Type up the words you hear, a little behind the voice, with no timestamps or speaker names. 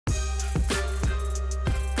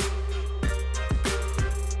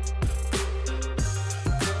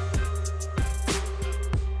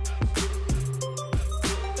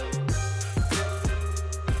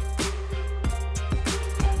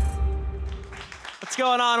What's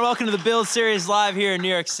going on? Welcome to the Build Series live here in New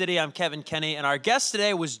York City. I'm Kevin Kenny, and our guest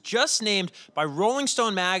today was just named by Rolling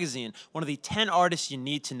Stone magazine one of the 10 artists you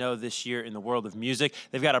need to know this year in the world of music.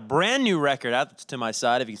 They've got a brand new record out to my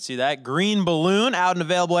side, if you can see that. Green Balloon, out and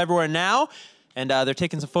available everywhere now. And they're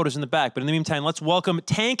taking some photos in the back. But in the meantime, let's welcome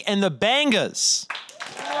Tank and The Bangas.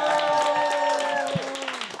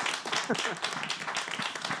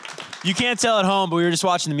 You can't tell at home, but we were just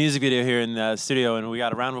watching the music video here in the studio, and we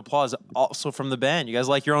got a round of applause also from the band. You guys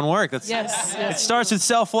like your own work. Yes. It starts with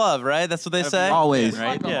self-love, right? That's what they say? Always.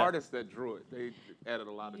 Right? Like the artist that drew it. They added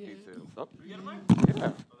a lot of details. Oh, yeah. Oh,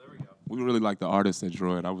 there we go. We really like the artist that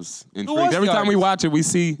drew it. I was intrigued. Every time we watch it, we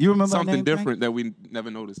see something different that we never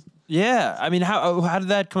noticed. Yeah. I mean, how did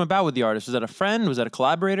that come about with the artist? Was that a friend? Was that a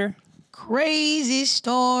collaborator? Crazy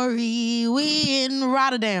story. We in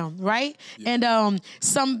Rotterdam, right? Yeah. And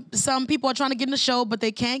some people are trying to get in the show, but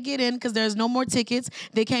they can't get in because there's no more tickets.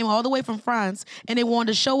 They came all the way from France, and they wanted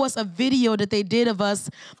to show us a video that they did of us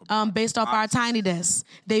based off our tiny desk.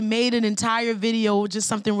 They made an entire video, just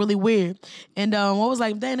something really weird. And I was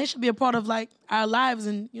like, damn, they should be a part of like our lives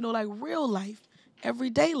and like real life.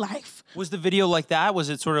 Everyday life. Was the video like that? Was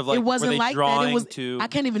it sort of like it wasn't like that. It was. I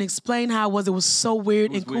can't even explain how it was. It was so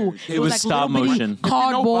weird and cool. It was like stop motion.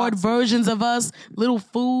 Cardboard versions of us, little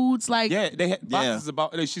foods like. Yeah, they had boxes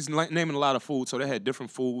about. She's naming a lot of food, so they had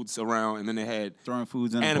different foods around, and then they had throwing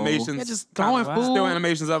foods in animations. Yeah, just throwing food. Still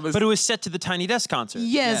animations of us. But it was set to the Tiny Desk concert.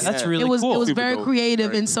 Yes, that's really cool. It was very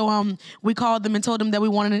creative, and so we called them and told them that we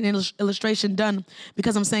wanted an illustration done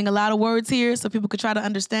because I'm saying a lot of words here, so people could try to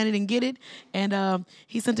understand it and get it. And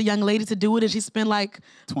he sent a young lady to do it, and she spent like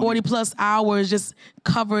 40+ hours just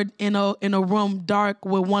covered in a room dark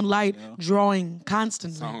with one light, drawing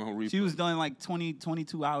constantly. She was doing like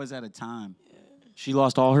 22 hours at a time. She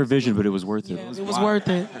lost all her vision, but it was worth it. Yeah, it was worth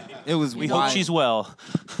it. It was. We hope she's well.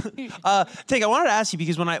 Tank, I wanted to ask you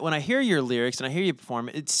because when I hear your lyrics and I hear you perform,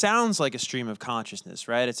 it sounds like a stream of consciousness,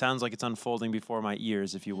 right? It sounds like it's unfolding before my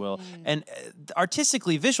ears, if you will. And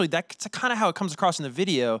artistically, visually, that's kind of how it comes across in the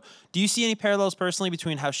video. Do you see any parallels personally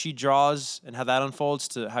between how she draws and how that unfolds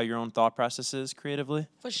to how your own thought process is creatively?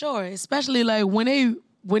 For sure, especially like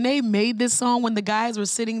when they made this song, when the guys were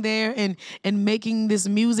sitting there and making this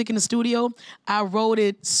music in the studio, I wrote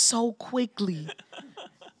it so quickly.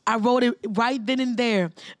 I wrote it right then and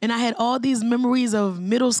there. And I had all these memories of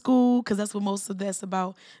middle school, because that's what most of that's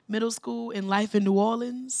about, middle school and life in New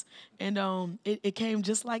Orleans. And it came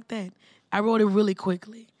just like that. I wrote it really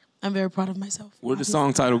quickly. I'm very proud of myself. Where'd the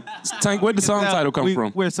song title, Tank, where'd the song title come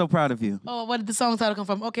from? We're so proud of you. Oh, where did the song title come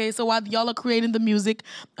from? Okay, so while y'all are creating the music,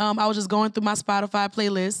 I was just going through my Spotify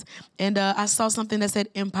playlist, and I saw something that said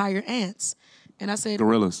Empire Ants. And I said,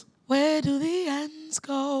 Gorillas. Where do the ants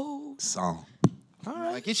go? Song. All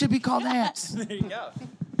right. Like, it should be called Ants. There you go.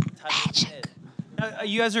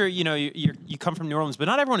 You guys are, you come from New Orleans, but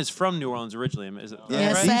not everyone is from New Orleans originally. Is it?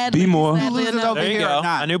 Yeah, right? sadly. Be more. There you go.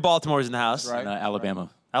 I knew Baltimore's in the house. Right.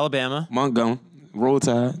 Alabama. Alabama. Montgomery. Roll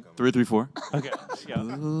Tide. 334. Okay. Let's go.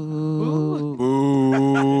 Ooh.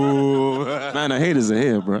 Man, the haters are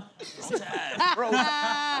here, bro.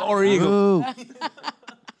 Or Eagle. And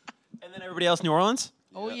then everybody else, New Orleans?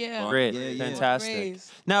 Oh, yeah. Great. Yeah. Fantastic. Praise.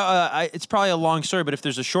 Now, it's probably a long story, but if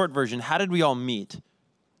there's a short version, how did we all meet?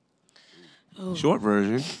 Short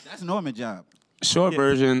version. That's Norman's job. Short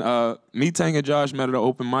version. Me, Tank, and Josh met at an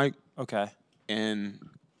open mic, Okay. and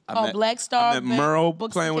I Black Star. met Merle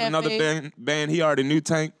Books playing with another Cafe. band. He already knew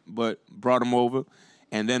Tank, but brought him over.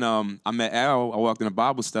 And then I met Al. I walked in a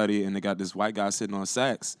Bible study, and they got this white guy sitting on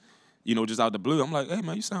sax, just out the blue. I'm like, hey,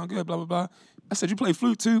 man, you sound good, blah, blah, blah. I said, you play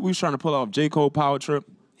flute, too? We was trying to pull off J. Cole Power Trip.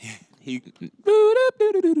 He...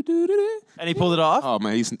 And he pulled it off? Oh,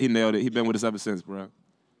 man, he nailed it. He been with us ever since, bro.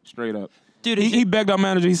 Straight up. Dude, He begged our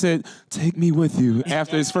manager. He said, take me with you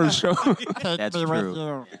after his first show. That's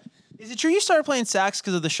true. Is it true you started playing sax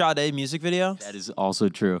because of the Sade music video? That is also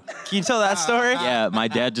true. Can you tell that story? Yeah, my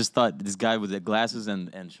dad just thought this guy with the glasses and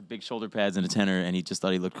big shoulder pads and a tenor, and he just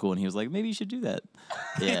thought he looked cool, and he was like, maybe you should do that.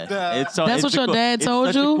 Yeah. That's what your dad told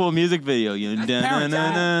it's you? Such a cool music video.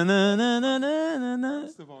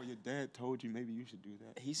 First of all, your dad told you maybe you should do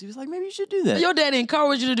that. He was like, maybe you should do that. Your dad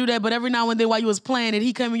encouraged you to do that, but every now and then while you was playing it,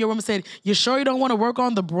 he came in your room and said, you sure you don't want to work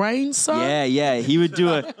on the brain, son? Yeah. He would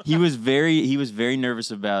do he was very nervous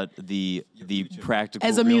about the practical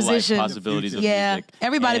as a real musician life possibilities of yeah music.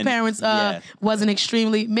 Everybody parents wasn't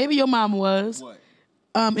extremely, maybe your mom was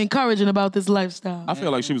encouraging about this lifestyle. I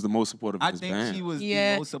feel like she was the most supportive of this band. I think she was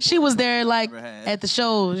the most supportive she was there like I've ever had. at the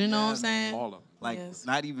shows, you know what I'm saying? All of them. Like, Yes.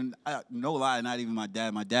 not even, no lie, not even my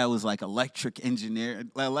dad. My dad was like electric engineer.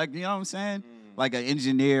 Like, you know what I'm saying? like an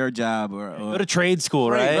engineer job or Go to trade school,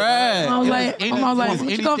 right? Right. I was like, Anything- what, you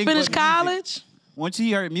anything gonna finish but music. college? Once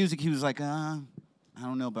he heard music, he was like, I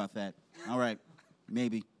don't know about that. All right,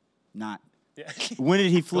 maybe not. When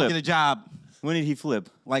did he Go flip? get a job When did he flip?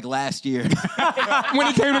 like last year. When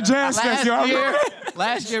he came to Jazz Fest, y'all remember?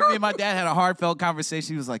 Last year, me and my dad had a heartfelt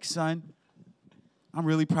conversation. He was like, son, I'm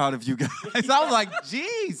really proud of you guys. I was like,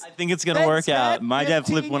 geez. I think it's gonna work out. My dad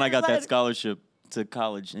flipped 15 when I got that years scholarship to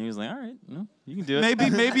college, and he was like, "All right, no, you can do it."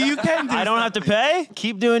 Maybe you can do I don't have to pay.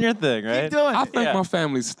 Keep doing your thing, right? Keep doing I it. think Yeah. my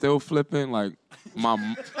family's still flipping. Like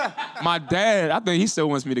my dad, I think he still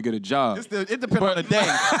wants me to get a job. It depends on the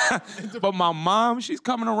day. But my mom, she's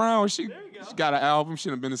coming around. She got an album. She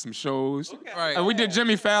done been to some shows. Right. And we did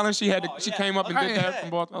Jimmy Fallon. She came up and did that from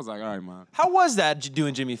Baltimore. I was like, all right, mom. How was that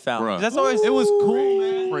doing Jimmy Fallon? Bruh. 'Cause that's always It was cool,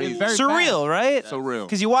 man. Crazy. Very surreal, right? So real.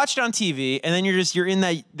 Because you watch it on TV, and then you're in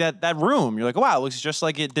that room. You're like, wow, it looks just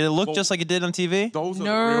like it. Did it look just like it did on TV? Those are the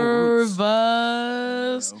real roots.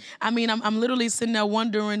 Nervous. I mean, I'm literally sitting there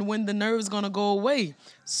wondering when the nerves gonna go away.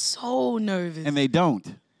 So nervous. And they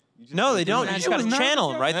don't. No, they don't. You just got to was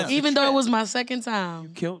channel nervous, them, right? yeah. That's Even though it was my second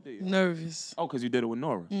time. Killed it. Nervous. Oh, because you did it with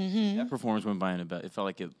Nora. That performance went by in about. It felt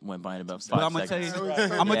like it went by in about 5 But I'm gonna tell seconds. you,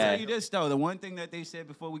 I'm gonna Yeah. tell you this though. The one thing that they said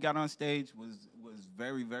before we got on stage was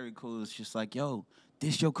very, very cool. It's just like, yo,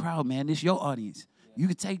 this your crowd, man. This your audience. You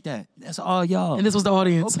can take that. That's all y'all. And this was the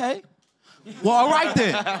audience. Okay. Well, all right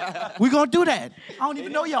then. We're gonna do that. I don't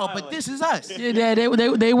even know y'all, but this is us. Yeah,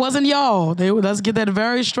 they wasn't y'all. Let's get that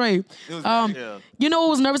very straight. You know what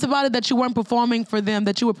was nervous about it? That you weren't performing for them,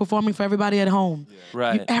 that you were performing for everybody at home.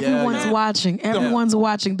 right. Everyone's watching. Everyone's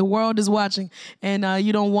watching. The world is watching. And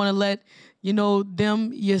you don't want to let,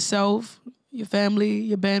 them, yourself, your family,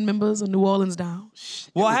 your band members of New Orleans down.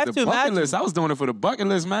 Well, I It have was to the bucket imagine. list. I was doing it for the bucket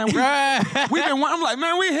list, man. I'm like,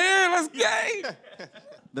 man, we here. Let's get.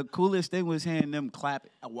 The coolest thing was hearing them clap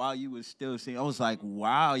while you was still singing. I was like,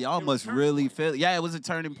 wow, y'all must really feel it. Yeah, it was a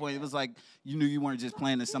turning point. It was like you knew you weren't just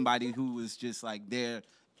playing to somebody who was just like there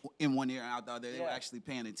in one ear and out the other. They were actually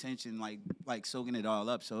paying attention, like soaking it all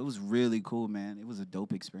up. So it was really cool, man. It was a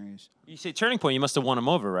dope experience. You say turning point. You must have won them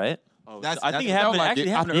over, right? I think it felt happened. like Actually it.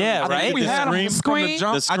 happened. Yeah, I think right? We The had them from the scream.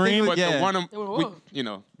 jump. The scream. But yeah. the one,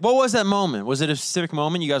 Whoa. What was that moment? Was it a specific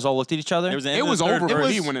moment? You guys all looked at each other? There was an it was over for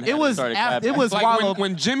me when It was started after, it clapping. was like while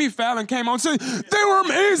when Jimmy Fallon came on and said, they were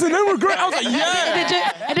amazing, they were great. I was like,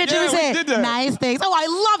 yeah. And then Jimmy we said, did that. nice things. Oh,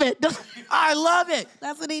 I love it. I love it.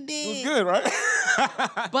 That's what he did. Good, right?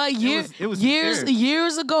 But it was sincere.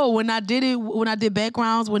 years ago when I did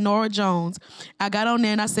backgrounds with Nora Jones, I got on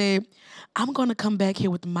there and I said, I'm gonna come back here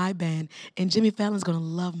with my band, and Jimmy Fallon's gonna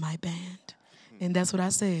love my band. And that's what I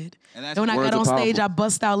said. And that's- And when I Words got on are stage, powerful. I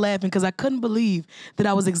bust out laughing because I couldn't believe that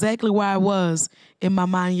I was exactly where I was in my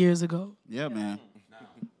mind years ago. Yeah, man.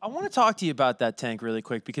 I want to talk to you about that, Tank, really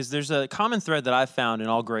quick, because there's a common thread that I've found in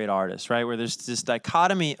all great artists, right? Where there's this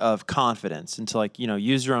dichotomy of confidence and to, like,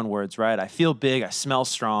 use your own words, right? I feel big, I smell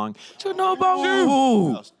strong. What you know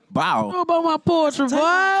about Wow. about my poetry,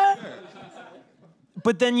 boy?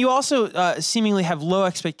 But then you also seemingly have low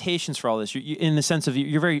expectations for all this, you, in the sense of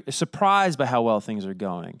you're very surprised by how well things are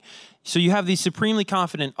going. So you have these supremely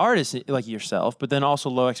confident artists like yourself, but then also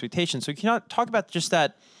low expectations. So can you talk about just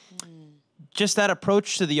that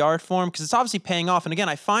approach to the art form? Because it's obviously paying off. And again,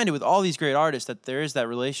 I find it with all these great artists that there is that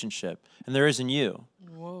relationship, and there is in you.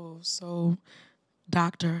 Whoa, so,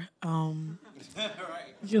 doctor, I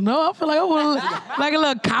feel like I want like a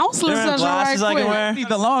little counselor There are session right glasses I quick. can wear. Need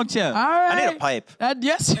the long chair. All right. I need a pipe.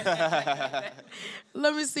 Yes.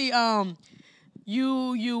 Let me see.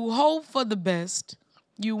 You hope for the best.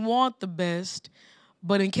 You want the best,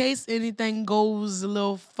 but in case anything goes a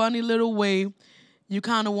little funny little way, you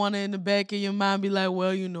kind of want to in the back of your mind be like,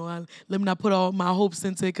 well, let me not put all my hopes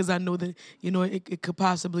into it because I know that it could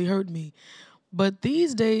possibly hurt me. But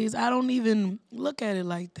these days, I don't even look at it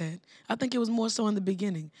like that. I think it was more so in the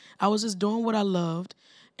beginning. I was just doing what I loved,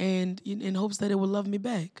 and in hopes that it would love me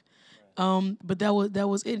back. But that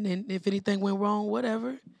was it. And if anything went wrong,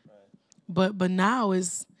 whatever. But now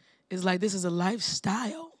it's like this is a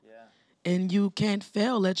lifestyle, and you can't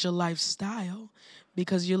fail at your lifestyle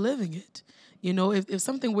because you're living it. If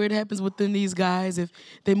something weird happens within these guys, if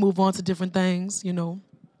they move on to different things,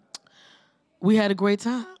 we had a great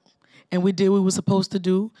time. And we did what we were supposed to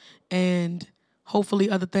do, and hopefully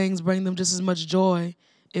other things bring them just as much joy,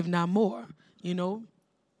 if not more,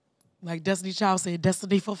 Like Destiny Child said,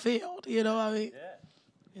 destiny fulfilled, what I mean? Yeah.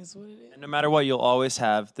 That's what it is. And no matter what, you'll always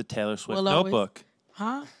have the Taylor Swift Will always. notebook.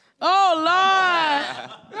 Huh? Oh,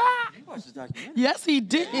 Lord! Yes, he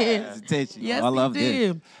did. Attention. Yes, I love he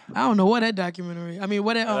did. I don't know what that documentary, what that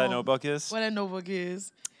What that notebook is? what that notebook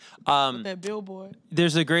is. That billboard.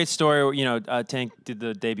 There's a great story where, Tank did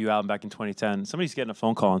the debut album back in 2010. Somebody's getting a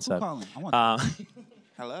phone call and said, calling? I want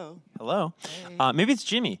Hello. hello. Maybe it's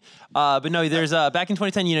Jimmy. But no, there's back in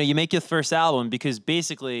 2010, you make your first album because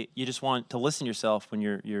basically you just want to listen to yourself when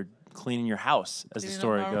you're cleaning your house, as the Cleaning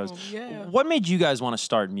story up our goes. room, yeah. What made you guys want to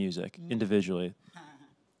start music individually?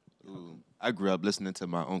 Ooh, I grew up listening to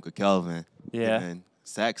my Uncle Calvin. Yeah. giving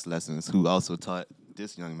sax lessons, who also taught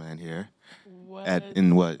this young man here What? at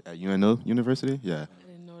UNO University? Yeah. I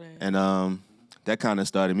didn't know that. And that kind of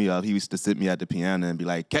started me off. He used to sit me at the piano and be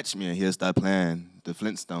like, catch me, and he'll start playing the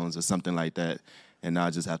Flintstones or something like that. And now I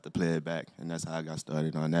just have to play it back. And that's how I got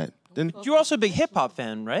started on that. Then, You're also a big hip hop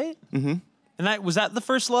fan, right? mm-hmm. And was that the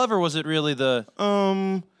first love, or was it really the?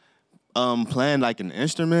 Playing like an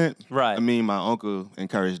instrument. Right. I mean, my uncle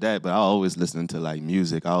encouraged that, but I always listened to like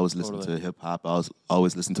music. I always listened Totally. to hip hop. I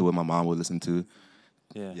always listened to what my mom would listen to.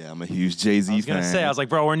 Yeah. Yeah, I'm a huge Jay-Z I was gonna fan. say, I was like,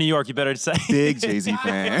 bro, we're in New York. You better say. Big Jay-Z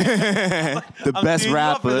fan. The best teeing you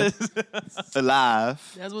up for rapper this.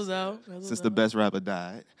 alive That's what's out. That's what's since the out. best rapper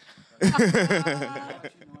died.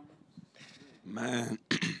 Man,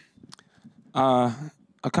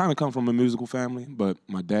 I kind of come from a musical family, but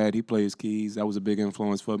my dad, he plays keys. That was a big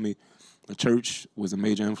influence for me. The church was a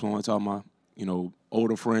major influence. All my,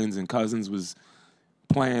 older friends and cousins was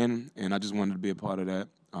playing, and I just wanted to be a part of that.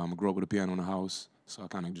 I grew up with a piano in the house, so I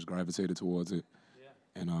kind of just gravitated towards it.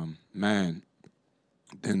 Yeah. And man,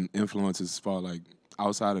 then influences as far like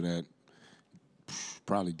outside of that,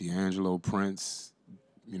 probably D'Angelo, Prince,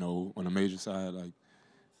 on the major side, like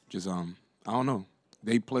just I don't know.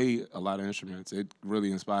 They play a lot of instruments. It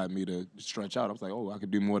really inspired me to stretch out. I was like, oh, I could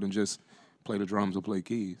do more than just play the drums or play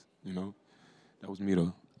keys. That was me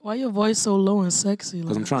though. Why your voice so low and sexy?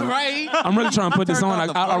 Because I'm trying. Right? I'm really trying to put this on.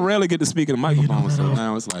 Like, I rarely get to speak in the microphone, so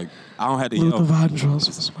now it's like I don't have to yell.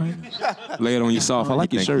 Lay it on your soft. I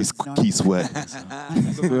like your shirt. Key Sweat.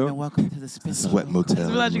 And welcome to the Spit Sweat Motel.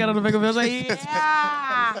 Glad you got on the back of it. Like, yeah.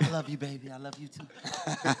 I love you, baby. I love you too.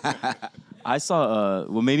 I saw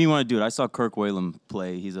what made me want to do it. I saw Kirk Whalum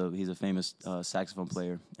play. He's a famous saxophone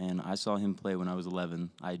player, and I saw him play when I was 11.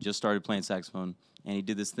 I just started playing saxophone, and he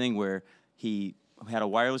did this thing where he had a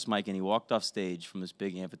wireless mic and he walked off stage from this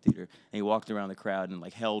big amphitheater and he walked around the crowd and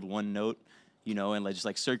like held one note, and like just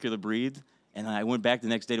like circular breathed. And I went back the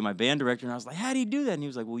next day to my band director and I was like, how do you do that? And he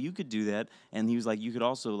was like, well, you could do that. And he was like, you could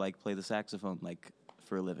also like play the saxophone like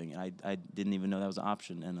for a living. And I didn't even know that was an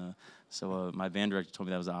option. And so my band director told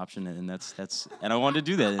me that was an option, and that's and I wanted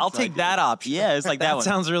to do that. I'll take that option. Yeah, it's like that one.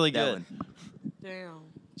 Sounds really That good. one. Damn.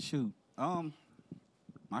 Shoot.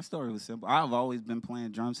 My story was simple. I've always been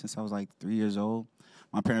playing drums since I was like 3 years old.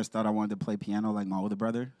 My parents thought I wanted to play piano like my older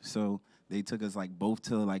brother, so they took us like both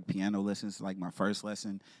to like piano lessons. Like my first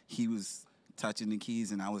lesson, he was touching the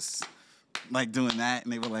keys and I was like doing that,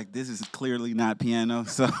 and they were like, "This is clearly not piano."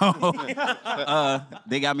 So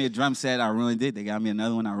they got me a drum set. I ruined it. They got me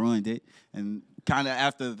another one. I ruined it. And kind of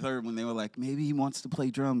after the third one, they were like, "Maybe he wants to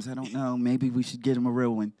play drums. I don't know. Maybe we should get him a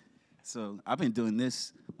real one." So I've been doing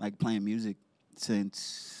this, like playing music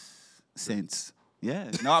since. Yeah.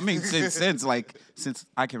 No, I mean since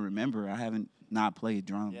I can remember. I haven't not played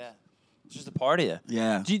drums. Yeah. It's just a part of you.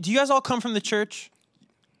 Yeah. Do you guys all come from the church?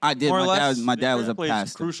 I did. More or less. My dad was a Plays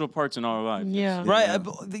pastor. crucial parts in our lives. Yeah. Right.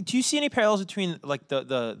 Do you see any parallels between like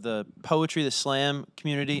the poetry, the slam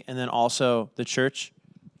community, and then also the church?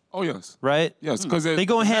 Oh yes, Right. yes, because They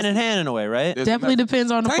go hand in hand in a way, right? Definitely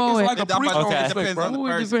depends on the Tank poet. is like a preacher. Okay. It depends on the Ooh, it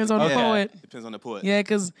person. depends on the Yeah. poet. Depends on the poet. Yeah,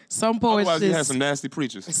 because some poets Otherwise, you have just some nasty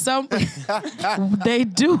preachers. some they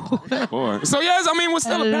do. Boy. So yes, I mean, we're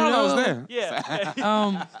still a parallels there.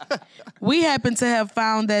 Yeah. We happen to have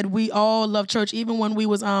found that we all love church. Even when we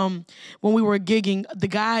were gigging, the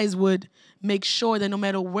guys would make sure that no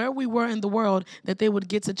matter where we were in the world, that they would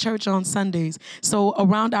get to church on Sundays. So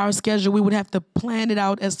around our schedule, we would have to plan it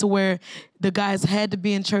out as to where the guys had to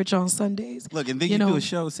be in church on Sundays. Look, and then you do a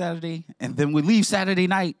show Saturday, and then we leave Saturday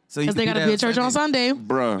night. So because they got to be at church on Sunday.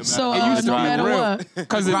 Bruh. So It used to no be matter real. what.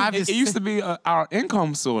 Because it used to be our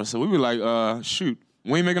income source. So we were like, shoot,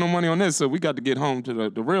 we ain't making no money on this, so we got to get home to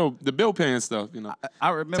the bill paying stuff, I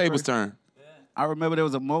remember. Tables turn. I remember there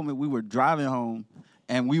was a moment we were driving home,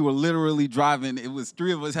 and we were literally driving. It was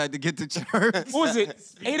three of us had to get to church. What was it?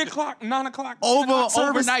 8 o'clock, 9 o'clock? 10 o'clock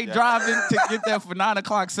service? Overnight driving to get there for 9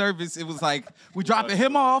 o'clock service. It was like we dropping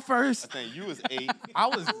him off first. I think you was 8. I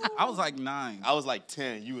was like 9. I was like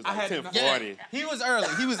 10. You was like had 10:40. He was early.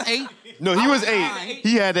 He was 8. No, he was 8.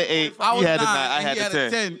 He had the 8. I was He had the 9. 9. I and had he the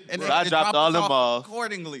 10. And So they I dropped dropped all us them off.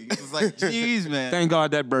 accordingly. It was like, jeez, man. Thank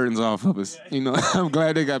God that burden's off of us. I'm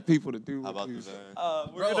glad they got people to do How what about we the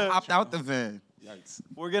van? Bro hopped out the van.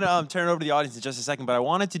 We're going to turn it over to the audience in just a second, but I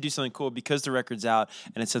wanted to do something cool because the record's out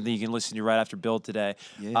and it's something you can listen to right after Bill today.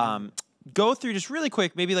 Yeah. Go through just really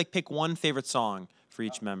quick, maybe like pick one favorite song for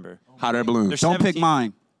each member. Hot Air Balloons. There's Don't pick 17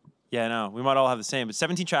 mine. Yeah, no, we might all have the same, but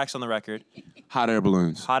 17 tracks on the record. Hot Air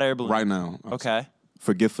Balloons. Hot Air Balloons. Right now. Okay.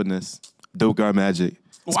 Forgetfulness. Dope Guard Magic.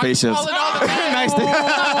 Spaceships.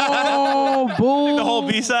 Oh, boo. The whole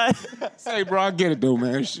B-side? Hey, bro, I get it, though,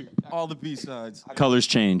 man. Shoot. All the B-sides. Colors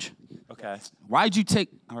change. Okay. Why'd you take...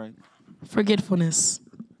 All right. Forgetfulness.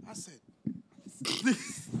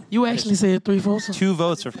 You actually said 3 votes. 2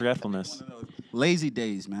 votes for Forgetfulness. Lazy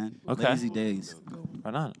days, man. Okay. Lazy days.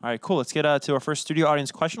 Right on. All right, cool. Let's get to our first studio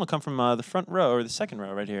audience question. It'll come from the front row or the second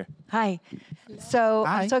row right here. Hi. So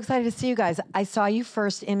Hi. I'm so excited to see you guys. I saw you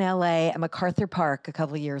first in LA at MacArthur Park a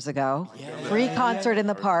couple of years ago. Free concert in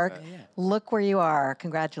the park. Look where you are.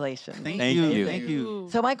 Congratulations. Thank Thank you. you. Thank you.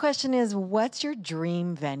 So my question is, what's your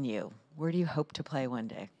dream venue? Where do you hope to play one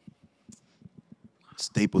day?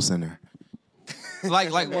 Staples Center.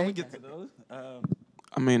 Like when we get to those.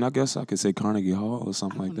 I mean, I guess I could say Carnegie Hall or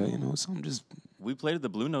something like that. You know, something just. We played at the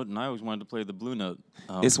Blue Note, and I always wanted to play the Blue Note.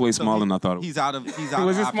 It's way smaller than I thought it was. He's out of Was it option.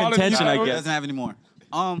 smaller than you Contention, thought I it was? guess. Doesn't have any more.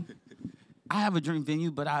 I have a dream venue,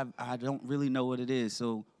 but I don't really know what it is.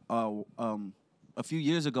 So a few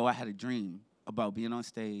years ago, I had a dream about being on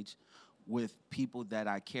stage with people that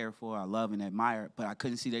I care for, I love and admire, but I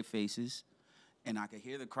couldn't see their faces, and I could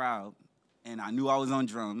hear the crowd, and I knew I was on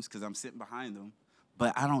drums because I'm sitting behind them,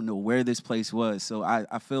 but I don't know where this place was. So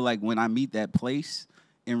I feel like when I meet that place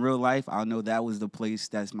in real life, I'll know that was the place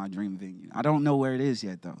that's my dream venue. I don't know where it is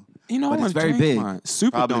yet, though. You know, but I it's wanna very change big. mine.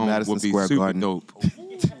 Probably Superdome Madison would be Square super Garden. dope.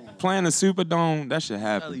 Playing the Superdome, that should Tell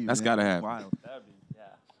happen. you, That's man, gotta it's happen. wild.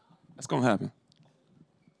 That's gonna happen.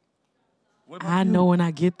 I know when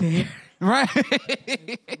I get there. Right.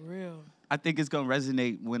 Real. I think it's gonna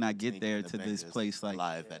resonate when I get Tank there and The to this Bangas place. Like,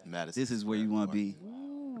 live at Madison. this is where you want to be.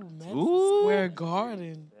 Square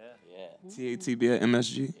Garden. TATB at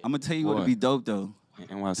MSG. I'm gonna tell you what Boy. would be dope though, to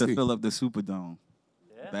NYC. fill up the Superdome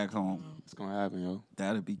back home. It's gonna happen, yo.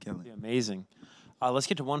 That'd be killing. Amazing. Let's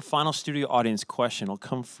get to one final studio audience question. It'll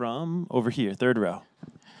come from over here, third row.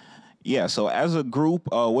 Yeah, so as a group,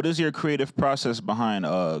 what is your creative process behind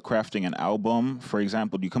crafting an album? For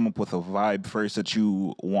example, do you come up with a vibe first that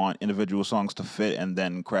you want individual songs to fit and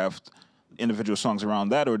then craft individual songs around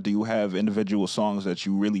that? Or do you have individual songs that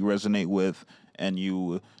you really resonate with and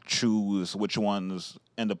you choose which ones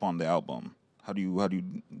end up on the album? How do you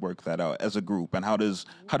work that out as a group? And how does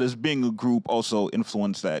being a group also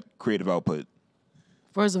influence that creative output?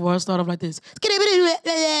 First of all, start off like this. And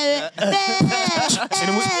then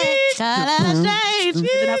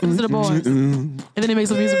happens to the boys. And then they make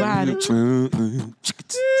some music behind it.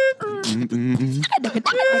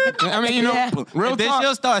 I mean, you know, real And then talk.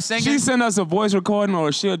 she'll start singing. She send us a voice recording,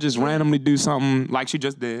 or she'll just randomly do something like she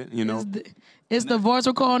just did. You know, It's the voice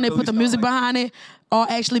recording. They put the music behind it. Or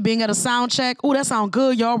actually being at a sound check. Oh, that sound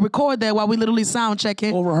good, y'all. Record that while we literally sound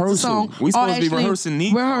checking. or the rehearsal. song. We Or supposed to be actually rehearsing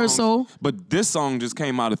these rehearsal. songs, but this song just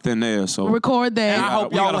came out of thin air. So Record that. And I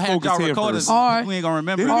hope we y'all gotta will have focus y'all here recorders. first. Or- We ain't gonna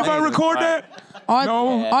remember. Did it anybody later. record that? Or, No.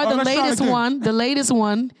 or the Let's try it latest again.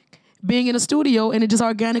 one, being in a studio and it just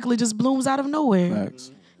organically just blooms out of nowhere.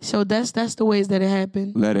 Facts. So that's the ways that it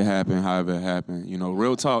happened. Let it happen, however it happened. You know,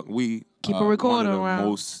 real talk. We Keep a one recorder of the around.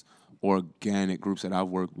 most organic groups that I've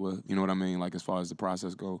worked with. You know what I mean? Like as far as the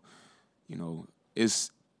process go, you know, it's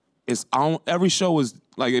on every show is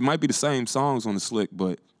like it might be the same songs on the slick,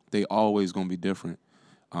 but they always gonna be different.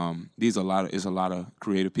 It's a lot of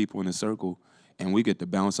creative people in the circle, and we get to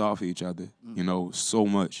bounce off each other. You know, so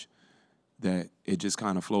much that it just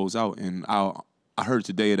kind of flows out. And I heard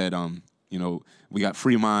today that you know, we got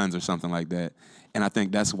free minds or something like that, and I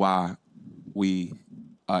think that's why we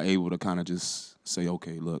are able to kind of just say,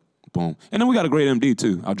 okay, look, boom. And then we got a great MD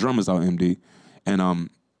too. Our drummer's our MD, and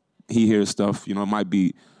he hears stuff. You know, it might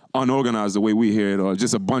be unorganized the way we hear it, or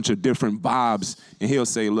just a bunch of different vibes, and he'll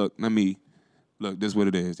say, look, this is what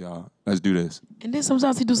it is, y'all. Let's do this. And then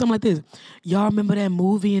sometimes he do something like this. Y'all remember that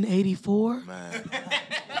movie in '84? Man.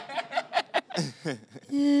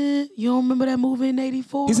 Yeah, you don't remember that movie in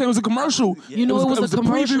 '84? He said it was a commercial. You know, it was a the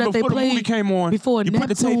commercial preview that they before the movie played came on. before you put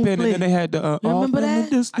the tape Neptune in, and then played. they had the You remember off in that?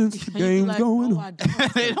 the distance, And you be games like, going oh, on. I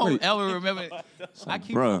don't. They don't ever remember it. I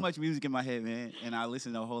keep Bruh. so much music in my head, man, and I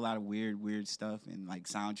listen to a whole lot of weird stuff and like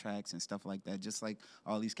soundtracks and stuff like that. Just like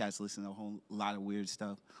all these cats listen to a whole lot of weird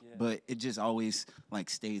stuff, but it just always like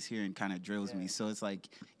stays here and kind of drills me. So it's like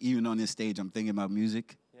even on this stage, I'm thinking about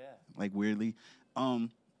music, like weirdly,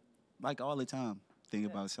 like all the time, think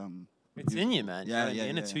about something. It's in you, man. Yeah, And yeah.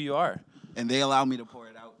 it's who you are. And they allow me to pour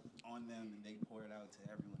it out on them, and they pour it out to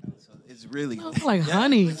everyone else. So It's really Like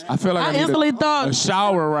honey. I feel like I need instantly thought a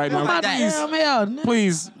shower right now. about that. damn hell.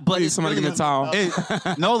 Please, But please, it's somebody give me a towel.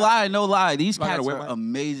 no lie. These I gotta cats wear are my-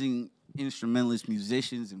 amazing instrumentalists,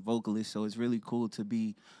 musicians, and vocalists. So it's really cool to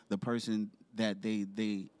be the person that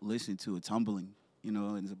they listen to. It's humbling, you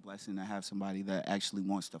know, and it's a blessing to have somebody that actually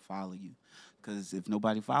wants to follow you. Because if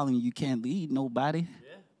nobody following you, you can't lead nobody.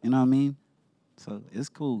 Yeah. You know what I mean? So it's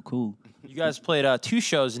cool. You guys played 2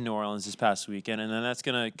 shows in New Orleans this past weekend, and then that's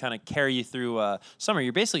going to kind of carry you through summer.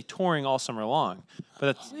 You're basically touring all summer long.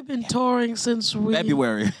 But that's, We've been touring since we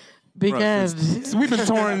February. began. We've been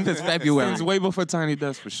touring Since February. since way before Tiny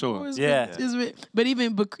Desk for sure. Yeah. But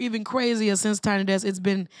even crazier since Tiny Desk, it's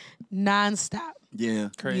been nonstop. Yeah.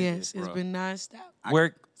 crazy. Yes, it's been nonstop.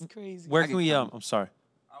 Where, It's crazy. where can we, I'm sorry.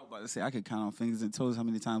 I was about to say, I could count on fingers and toes how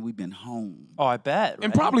many times we've been home. Oh, I bet. And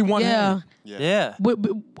right? probably one Yeah. hand. Yeah. But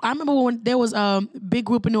I remember when there was a big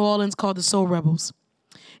group in New Orleans called the Soul Rebels,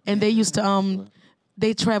 and they used to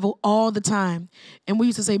they travel all the time, and we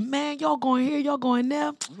used to say, "Man, y'all going here, y'all going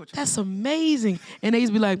there. That's amazing." And they used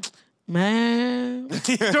to be like, "Man,"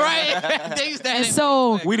 right? And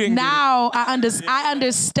so We didn't get now I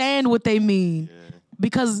understand what they mean.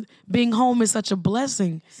 Because being home is such a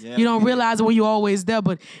blessing. Yeah. You don't realize it when you're always there,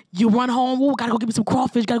 but you run home, ooh, gotta go get me some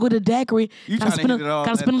crawfish, gotta go to the daiquiri, You gotta tryna spend, hit it all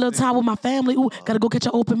gotta spend a little that time with my family, ooh, gotta go catch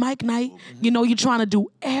an open mic night. You know, you're trying to do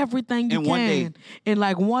everything you In one day. can in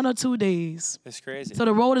like 1 or 2 days. It's crazy. So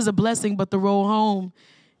the road is a blessing, but the road home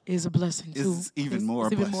is a blessing too. It's even more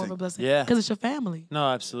it's a even more of a blessing. blessing. Yeah. Because it's your family. No,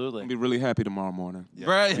 absolutely. I'll be really happy tomorrow morning.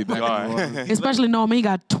 Right. Be back in New Orleans. Especially knowing me, he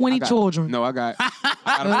got 20 children. No, I got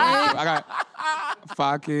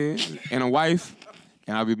 5 kids and a wife,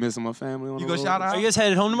 and I'll be missing my family on You the go road. shout out? Are you guys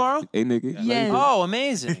headed home tomorrow? Hey, nigga. Yes. Oh,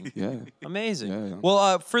 amazing. Yeah. Amazing. Yeah.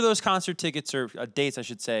 Well, for those concert tickets or dates, I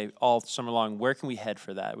should say, all summer long, where can we head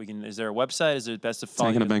for that? Is there a website? Is it best to follow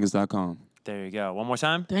you? TankandTheBangas.com. There you go. One more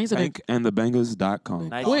time. Thanks a big. TankandTheBangas.com.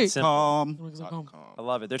 Nice Quick. and simple. I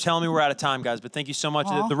love it. They're telling me we're out of time, guys, but thank you so much.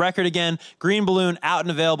 The record again, Green Balloon, out and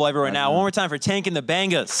available everywhere now. One more time for Tank and the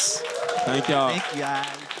Bangas. Thank y'all. Thank you,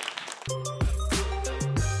 guys.